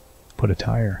 Put a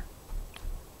tire.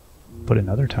 Put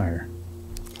another tire.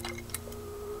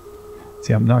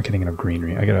 See, I'm not getting enough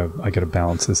greenery. I gotta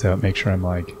balance this out. Make sure I'm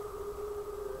like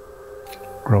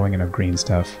growing enough green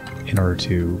stuff in order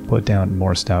to put down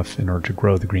more stuff in order to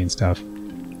grow the green stuff.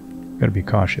 Gotta be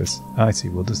cautious. I see.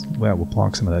 We'll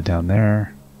plonk some of that down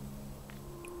there.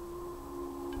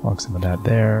 Plonk some of that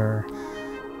there.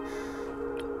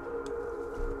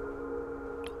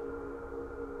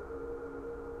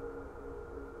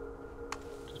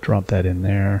 Just drop that in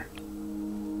there.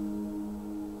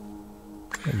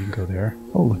 And you can go there.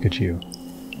 Oh, look at you.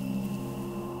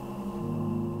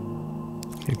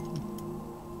 Okay.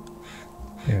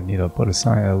 Yeah, need to put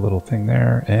a little thing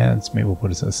there, and maybe we'll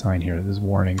put a sign here. This is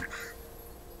warning.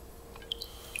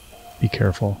 Be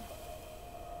careful.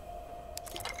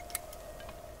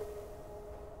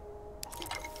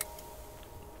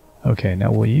 Okay,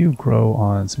 now will you grow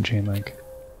on some chain link?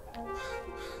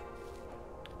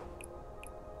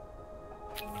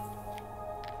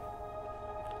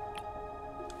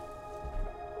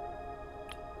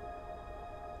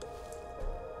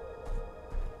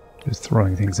 Just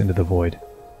throwing things into the void.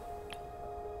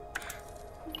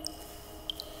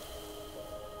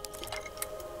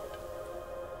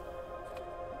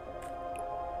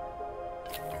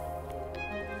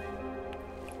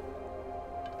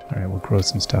 Alright, we'll grow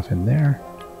some stuff in there.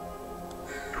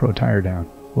 Throw a tire down.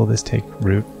 Will this take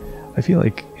root? I feel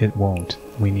like it won't.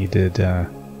 We need to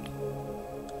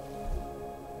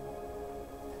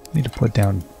put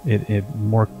down it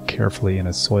more carefully in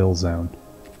a soil zone.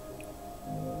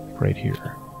 Right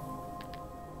here.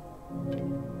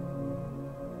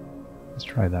 Let's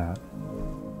try that.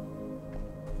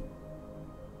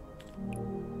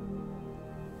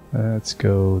 Let's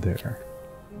go there.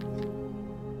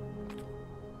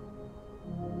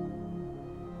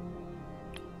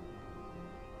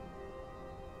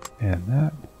 And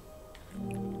that.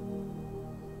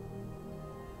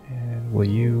 And will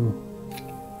you...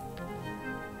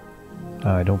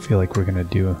 I don't feel like we're going to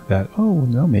do that. Oh,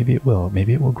 no, maybe it will.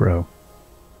 Maybe it will grow.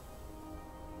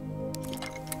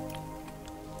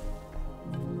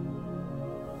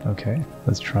 Okay,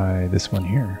 let's try this one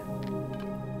here.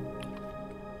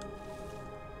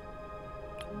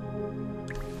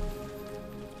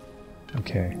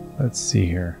 Okay, let's see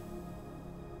here.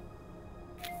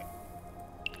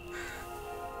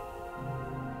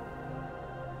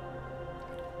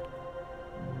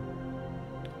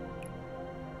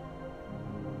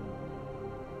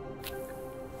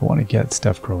 I want to get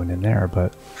stuff growing in there,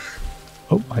 but...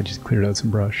 Oh, I just cleared out some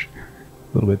brush.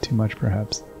 A little bit too much,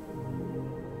 perhaps.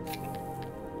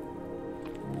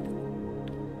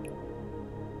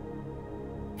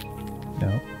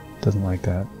 No, doesn't like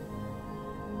that.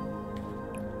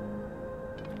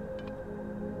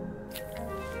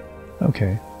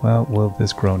 Okay, well, will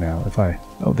this grow now? If I...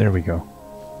 Oh, there we go.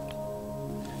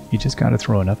 You just gotta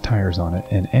throw enough tires on it,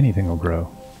 and anything will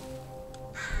grow.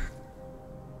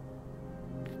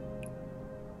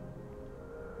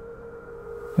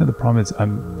 Yeah, the problem is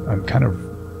I'm kind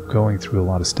of going through a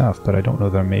lot of stuff, but I don't know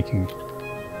that I'm making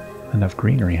enough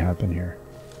greenery happen here.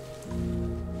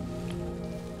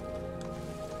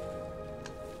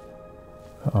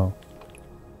 Uh-oh.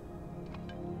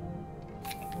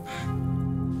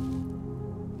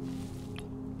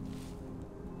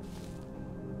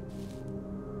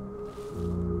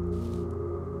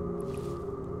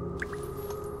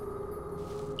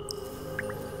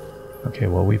 Okay,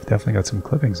 well, we've definitely got some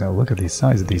clippings now. Look at the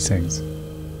size of these things.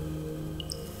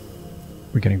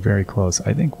 We're getting very close.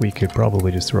 I think we could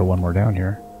probably just throw one more down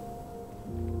here.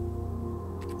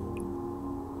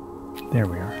 There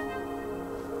we are.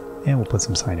 And we'll put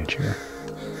some signage here.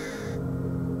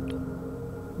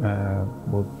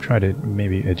 We'll try to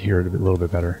maybe adhere it a little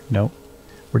bit better. Nope.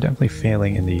 We're definitely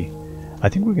failing in the... I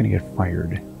think we're going to get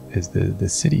fired. Is the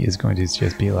city is going to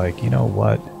just be like, you know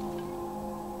what,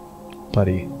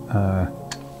 buddy,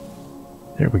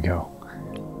 there we go.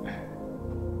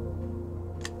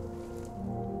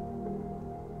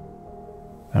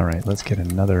 Alright, let's get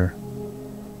another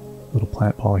little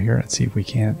plant ball here and see if we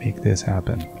can't make this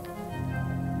happen.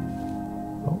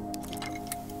 Oh.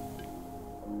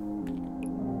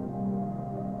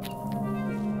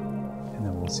 And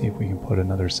then we'll see if we can put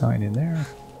another sign in there.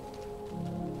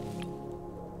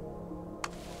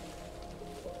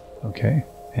 Okay,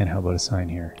 and how about a sign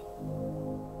here?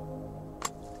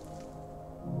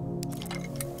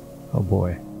 Oh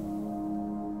boy.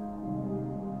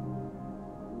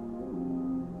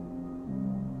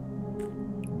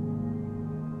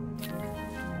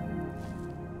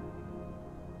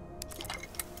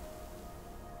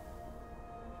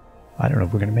 I don't know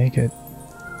if we're gonna make it.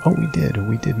 Oh, we did.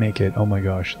 We did make it. Oh my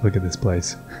gosh, look at this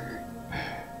place.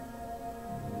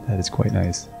 That is quite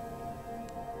nice.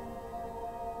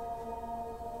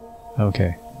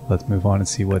 Okay, let's move on and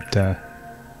see what...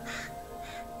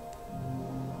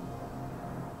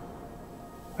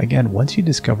 Again, once you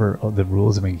discover the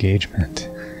rules of engagement,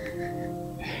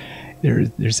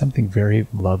 there's something very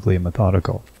lovely and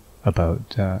methodical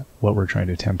about what we're trying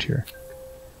to attempt here.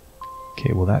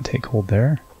 Okay, will that take hold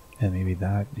there? And maybe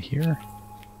that here?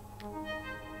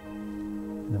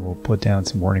 And then we'll put down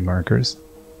some warning markers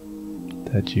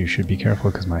that you should be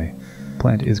careful because my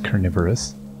plant is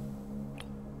carnivorous.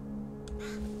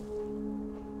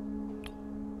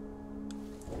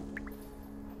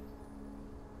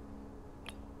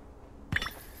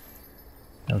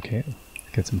 Okay,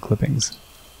 get some clippings,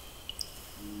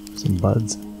 some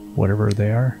buds, whatever they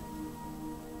are.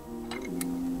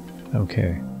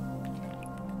 Okay.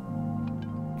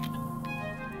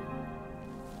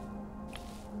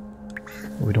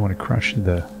 We don't want to crush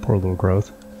the poor little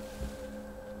growth.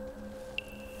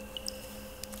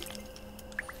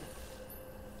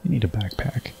 You need a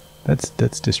backpack.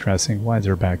 That's distressing. Why is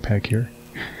there a backpack here?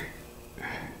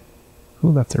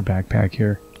 Who left their backpack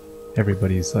here?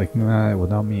 Everybody's like, nah, well,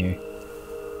 not me.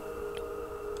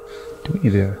 Do we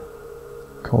need to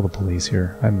call the police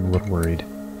here? I'm a little worried.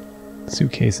 The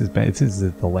suitcase is bad. This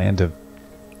is the land of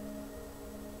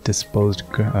disposed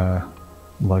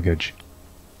luggage.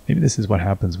 Maybe this is what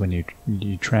happens when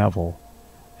you travel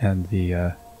and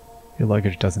the your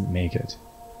luggage doesn't make it.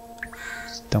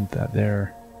 Just dump that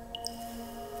there.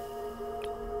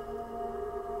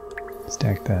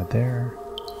 Stack that there.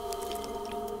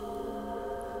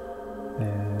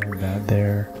 And that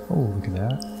there. Oh, look at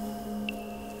that.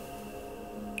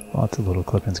 Lots of little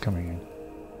clip-ins coming in.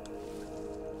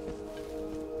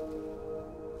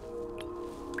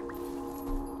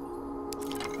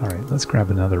 Alright, let's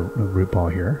grab another root ball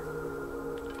here.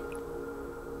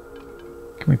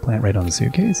 Can we plant right on the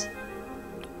suitcase?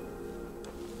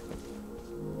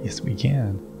 Yes, we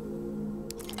can.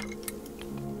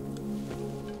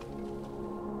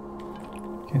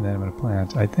 Okay, then I'm going to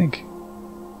plant. I think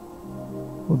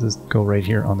we'll just go right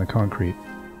here on the concrete.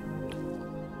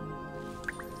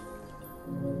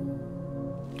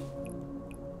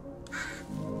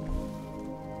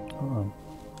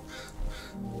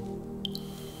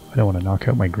 I don't want to knock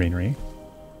out my greenery.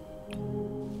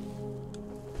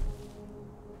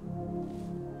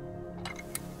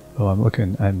 Oh, I'm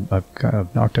looking. I've kind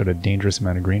of knocked out a dangerous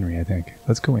amount of greenery, I think.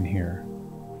 Let's go in here.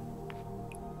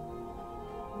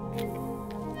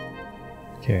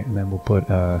 Okay, and then we'll put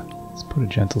let's put a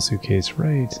gentle suitcase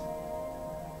right.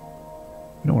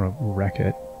 We don't want to wreck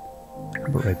it.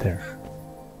 But right there.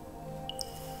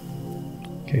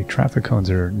 Okay, traffic cones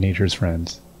are nature's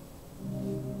friends.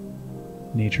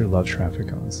 Nature loves traffic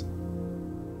cones.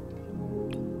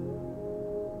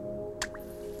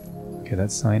 Okay, that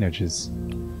signage is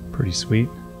pretty sweet.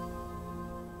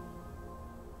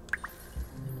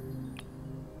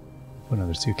 Put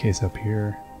another suitcase up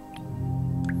here.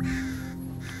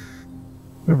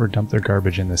 Whoever dumped their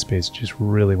garbage in this space just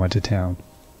really went to town.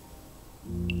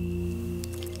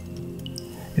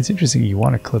 It's interesting, you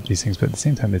want to clip these things, but at the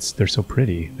same time they're so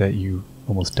pretty that you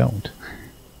almost don't.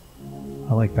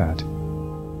 I like that.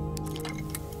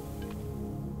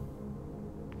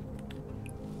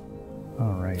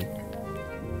 Alright.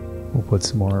 We'll put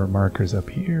some more markers up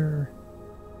here.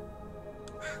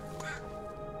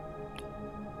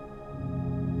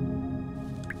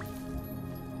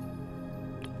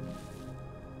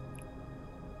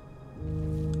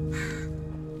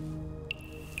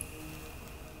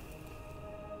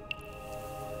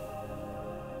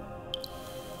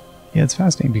 Yeah, it's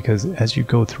fascinating because as you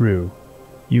go through,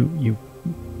 you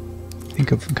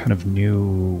think of kind of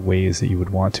new ways that you would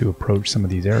want to approach some of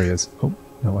these areas. Oh,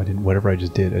 no, I didn't. Whatever I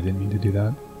just did, I didn't mean to do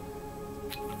that.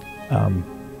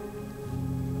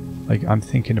 Like, I'm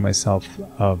thinking to myself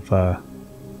of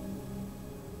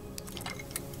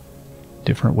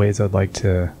different ways I'd like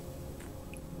to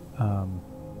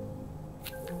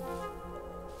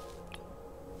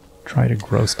try to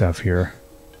grow stuff here.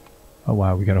 Oh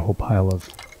wow, we got a whole pile of...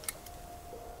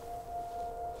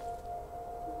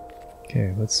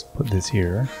 Okay, let's put this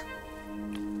here.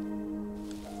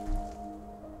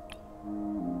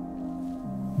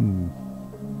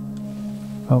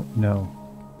 Oh, no.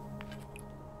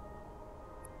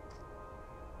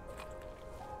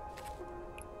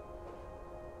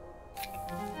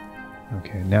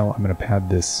 Okay, now I'm going to pad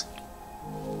this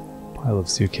pile of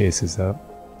suitcases up.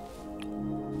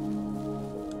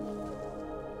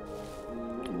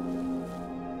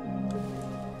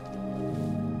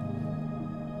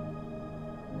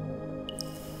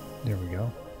 There we go.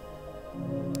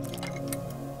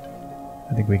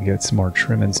 I think we can get some more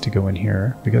trimmings to go in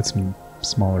here. We got some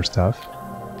smaller stuff.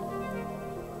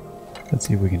 Let's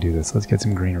see if we can do this. Let's get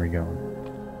some greenery going.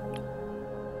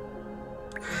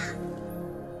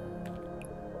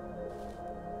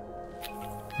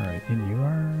 Alright, in you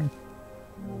are.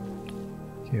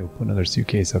 Okay, we'll put another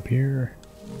suitcase up here.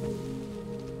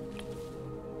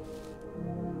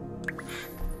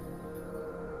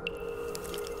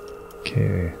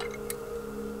 Okay.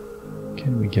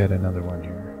 Can we get another one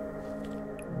here?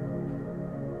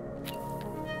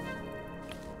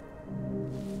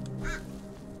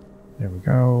 There we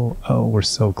go. Oh, we're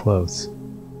so close.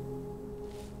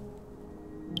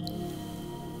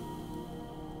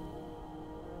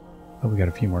 Oh, we got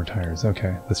a few more tires.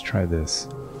 Okay, let's try this.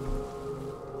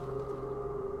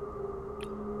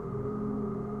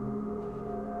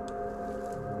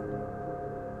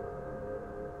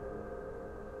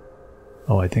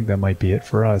 Oh, I think that might be it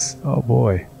for us. Oh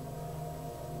boy.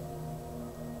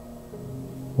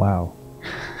 Wow.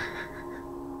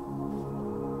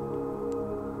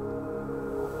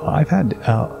 I've had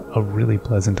a really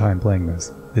pleasant time playing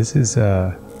this. This is,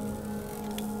 yeah,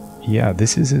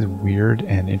 this is as weird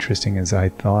and interesting as I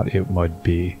thought it would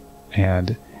be.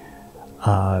 And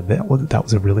that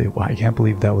was a really, I can't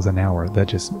believe that was an hour. That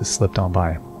just slipped on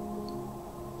by.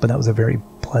 But that was a very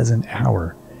pleasant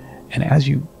hour. And as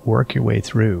you work your way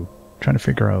through, trying to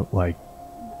figure out, like,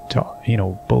 you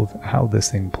know, both how this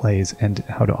thing plays and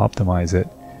how to optimize it,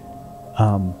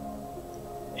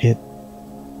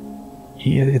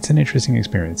 it's an interesting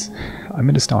experience. I'm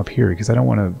going to stop here because I don't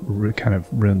want to kind of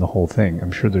ruin the whole thing.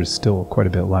 I'm sure there's still quite a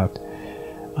bit left.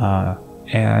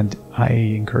 And I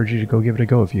encourage you to go give it a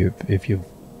go if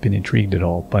you've been intrigued at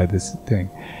all by this thing.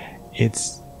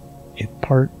 It's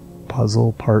part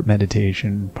puzzle, part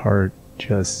meditation, part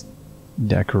just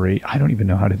decorate. I don't even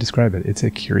know how to describe it. It's a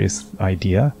curious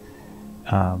idea.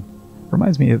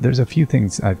 Reminds me of, there's a few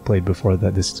things I've played before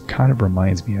that this kind of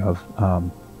reminds me of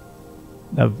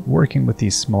working with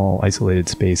these small isolated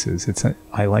spaces.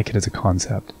 I like it as a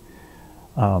concept.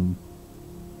 At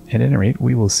any rate,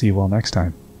 we will see you all next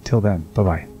time. Till then,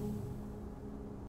 bye-bye.